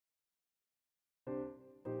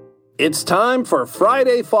It's time for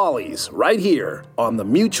Friday Follies, right here on the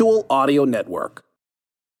Mutual Audio Network.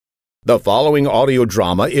 The following audio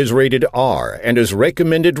drama is rated R and is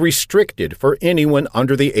recommended restricted for anyone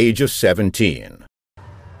under the age of 17.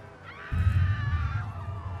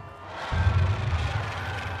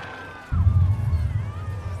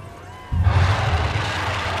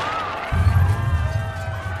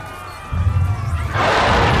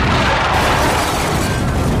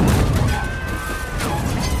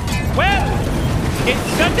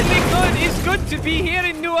 It's certainly good. It's good to be here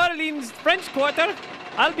in New Orleans, French Quarter.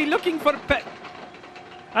 I'll be looking for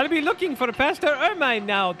Pastor Ermine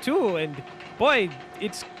now too. And boy,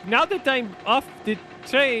 it's now that I'm off the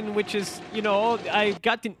train, which is I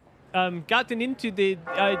gotten into the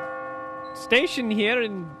station here,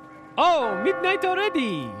 and midnight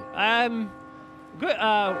already. Good.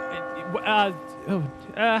 How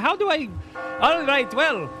do I? All right.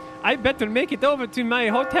 Well, I better make it over to my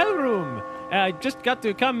hotel room. I just got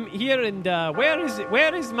to come here, and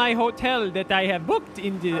where is my hotel that I have booked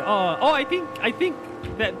in the? I think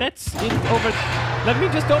that's it over. Let me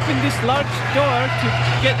just open this large door to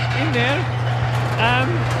get in there, I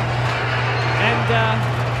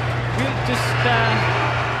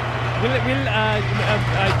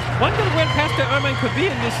wonder where Pastor Ermine could be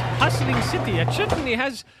in this hustling city. It certainly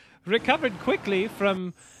has recovered quickly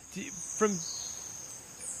from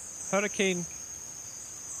Hurricane.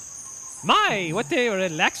 What a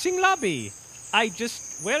relaxing lobby.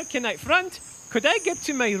 Where can I front? Could I get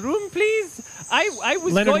to my room, please? I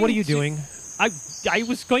was Leonard, going what are you to, doing? I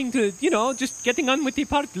was going to, just getting on with the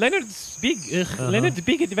part. Leonard's Big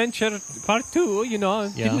Adventure Part 2,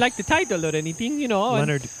 Didn't like the title or anything,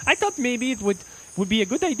 Leonard. I thought maybe it would be a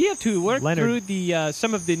good idea to work through the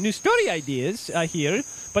some of the new story ideas here.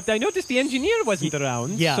 But I noticed the engineer wasn't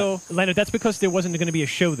around. Yeah, so Leonard, that's because there wasn't going to be a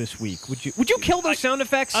show this week. Would you kill those sound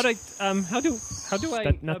effects? All right. How do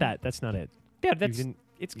I? That's not it. Yeah, It's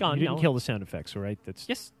gone. You didn't now. kill the sound effects, all right? That's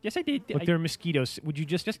Yes, I did. Look, there are mosquitoes. Would you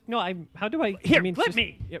just no? How do I? Here, let just,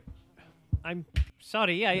 me. Yep. I'm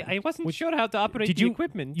sorry. I wasn't sure how to operate did the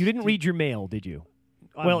equipment. You didn't read your mail, did you?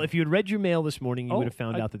 Well, if you had read your mail this morning, you would have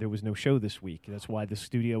found out that there was no show this week. That's why the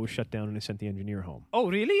studio was shut down and I sent the engineer home. Oh,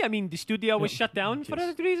 really? I mean, the studio was shut down for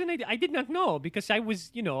that reason? I did not know because I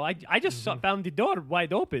was, I just found the door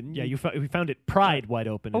wide open. Yeah, we found it pried wide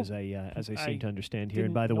open, as I seem to understand here.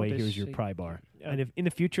 And by the way, here's your pry bar. And if in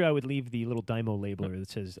the future, I would leave the little Dymo labeler that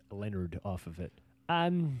says Leonard off of it.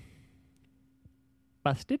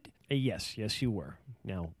 Busted? Yes, you were.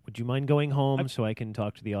 Now, would you mind going home so I can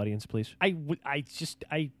talk to the audience, please? I'll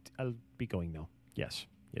be going now. Yes,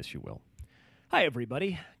 you will. Hi,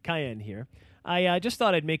 everybody. Cayenne here. I just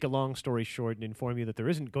thought I'd make a long story short and inform you that there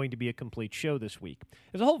isn't going to be a complete show this week.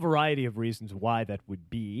 There's a whole variety of reasons why that would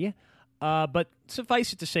be, but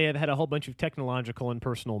suffice it to say I've had a whole bunch of technological and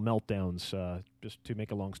personal meltdowns, just to make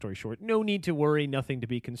a long story short. No need to worry, nothing to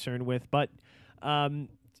be concerned with, but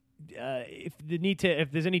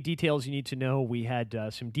if there's any details you need to know, we had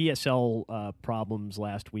some DSL problems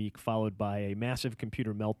last week, followed by a massive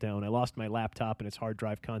computer meltdown. I lost my laptop and its hard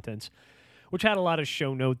drive contents, which had a lot of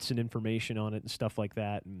show notes and information on it and stuff like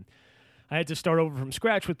that. And I had to start over from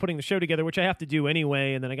scratch with putting the show together, which I have to do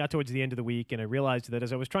anyway. And then I got towards the end of the week, and I realized that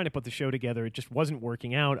as I was trying to put the show together, it just wasn't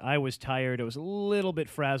working out. I was tired. I was a little bit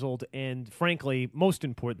frazzled. And frankly, most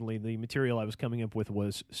importantly, the material I was coming up with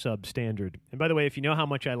was substandard. And by the way, if you know how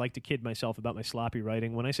much I like to kid myself about my sloppy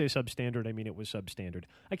writing, when I say substandard, I mean it was substandard.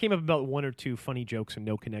 I came up with about one or two funny jokes and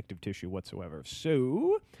no connective tissue whatsoever.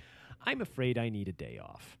 So I'm afraid I need a day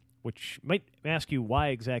off, which might ask you why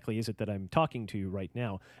exactly is it that I'm talking to you right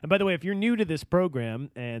now. And by the way, if you're new to this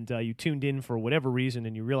program and you tuned in for whatever reason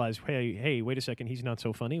and you realize, hey, wait a second, he's not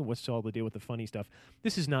so funny, what's all the deal with the funny stuff?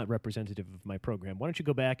 This is not representative of my program. Why don't you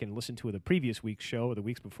go back and listen to the previous week's show or the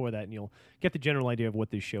weeks before that, and you'll get the general idea of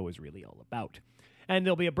what this show is really all about. And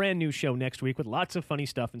there'll be a brand new show next week with lots of funny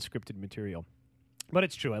stuff and scripted material. But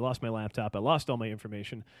it's true, I lost my laptop, I lost all my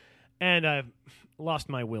information, and I've lost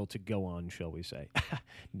my will to go on, shall we say.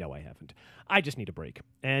 No, I haven't. I just need a break.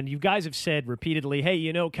 And you guys have said repeatedly,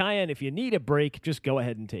 hey, Cayenne, if you need a break, just go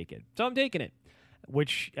ahead and take it. So I'm taking it.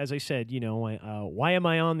 Which, as I said, why am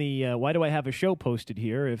I on the, why do I have a show posted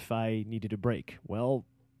here if I needed a break? Well,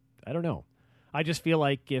 I don't know. I just feel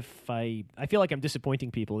like I feel like I'm disappointing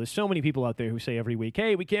people. There's so many people out there who say every week,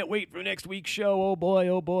 hey, we can't wait for next week's show. Oh, boy,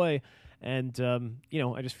 oh, boy. And,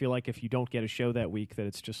 I just feel like if you don't get a show that week, that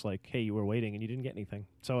it's just like, hey, you were waiting and you didn't get anything.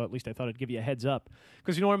 So at least I thought I'd give you a heads up.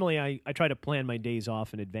 Because normally I try to plan my days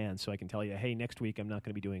off in advance so I can tell you, hey, next week I'm not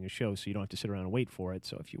going to be doing a show, so you don't have to sit around and wait for it.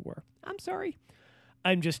 So if you were, I'm sorry.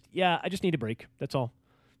 I just need a break. That's all.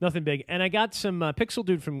 Nothing big. And I got some Pixel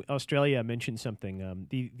Dude from Australia mentioned something.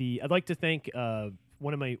 I'd like to thank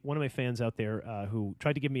one of my fans out there who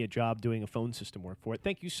tried to give me a job doing a phone system work for it.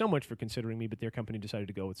 Thank you so much for considering me, but their company decided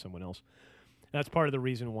to go with someone else. That's part of the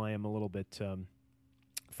reason why I'm a little bit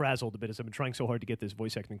frazzled a bit, as I've been trying so hard to get this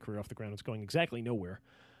voice acting career off the ground. It's going exactly nowhere.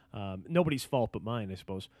 Nobody's fault but mine, I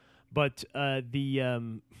suppose. But somebody,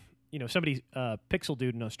 Pixel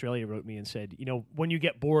Dude in Australia wrote me and said, when you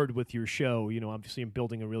get bored with your show, obviously I'm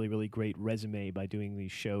building a really, really great resume by doing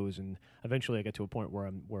these shows, and eventually I get to a point where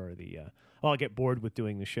I'll get bored with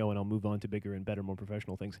doing the show and I'll move on to bigger and better, more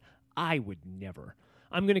professional things. I would never.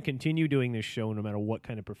 I'm going to continue doing this show no matter what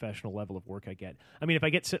kind of professional level of work I get. I mean, if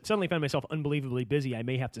I suddenly find myself unbelievably busy, I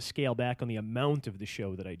may have to scale back on the amount of the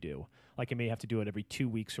show that I do. Like I may have to do it every 2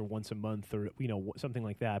 weeks or once a month or, something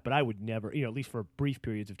like that. But I would never, at least for brief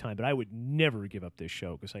periods of time, but I would never give up this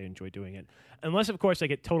show because I enjoy doing it. Unless, of course,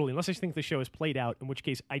 unless I think the show is played out, in which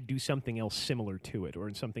case I do something else similar to it or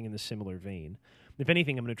in something in the similar vein. If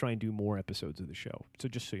anything, I'm going to try and do more episodes of the show. So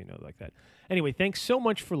just so you know, like that. Anyway, thanks so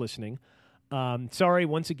much for listening. Sorry,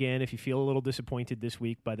 once again, if you feel a little disappointed this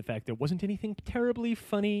week by the fact there wasn't anything terribly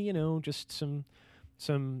funny, just some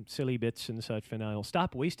silly bits and such, and I'll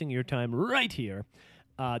stop wasting your time right here.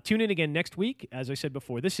 Tune in again next week. As I said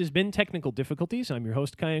before, this has been Technical Difficulties. I'm your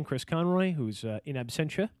host, Chris Conroy, who's in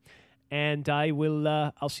absentia, and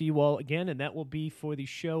I'll see you all again, and that will be for the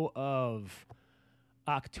show of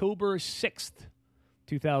October 6th,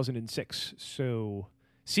 2006. So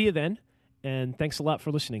see you then. And thanks a lot for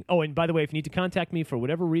listening. Oh, and by the way, if you need to contact me for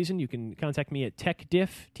whatever reason, you can contact me at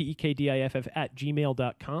techdiff, TEKDIFF,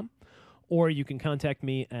 @gmail.com. Or you can contact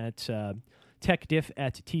me at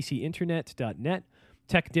techdiff@tcinternet.net.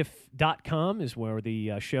 Techdiff.com is where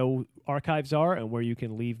the show archives are and where you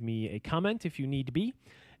can leave me a comment if you need to be.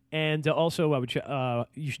 And also,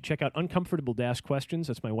 you should check out Uncomfortable to Ask Questions.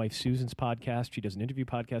 That's my wife Susan's podcast. She does an interview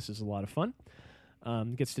podcast. It's a lot of fun.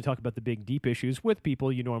 Gets to talk about the big, deep issues with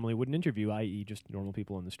people you normally wouldn't interview, i.e. just normal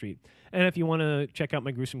people on the street. And if you want to check out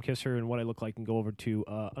my gruesome kisser and what I look like, and go over to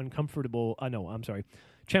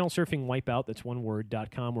Channel Surfing Wipeout, that's one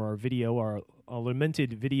word.com, or our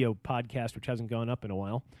lamented video podcast, which hasn't gone up in a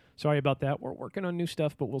while. Sorry about that. We're working on new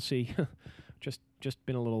stuff, but we'll see. just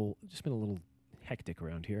been a little hectic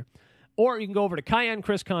around here. Or you can go over to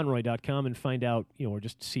CayenneChrisConroy.com and find out, or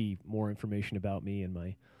just see more information about me and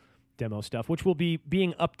my demo stuff, which will be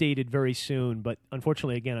being updated very soon. But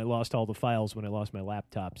unfortunately, again, I lost all the files when I lost my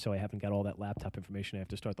laptop, so I haven't got all that laptop information. I have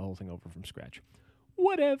to start the whole thing over from scratch.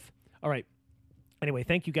 Whatever. All right. Anyway,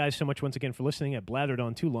 thank you guys so much once again for listening. I blathered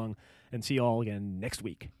on too long, and see you all again next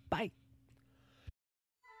week. Bye.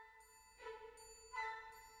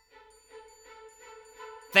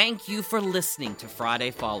 Thank you for listening to Friday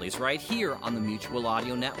Follies right here on the Mutual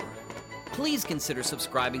Audio Network. Please consider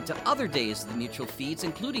subscribing to other days of the Mutual feeds,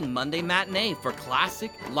 including Monday Matinee for classic,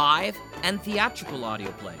 live, and theatrical audio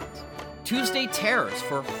plays, Tuesday Terrors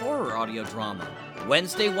for horror audio drama,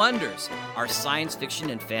 Wednesday Wonders, our science fiction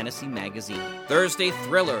and fantasy magazine, Thursday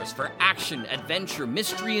Thrillers for action, adventure,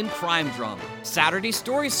 mystery, and crime drama, Saturday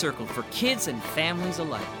Story Circle for kids and families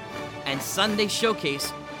alike, and Sunday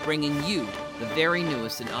Showcase, bringing you the very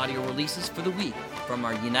newest in audio releases for the week from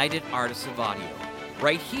our United Artists of Audio,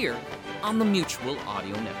 right here on the Mutual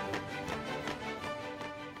Audio Network.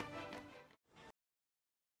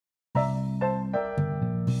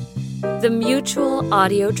 The Mutual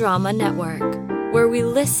Audio Drama Network, where we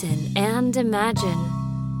listen and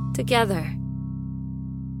imagine together.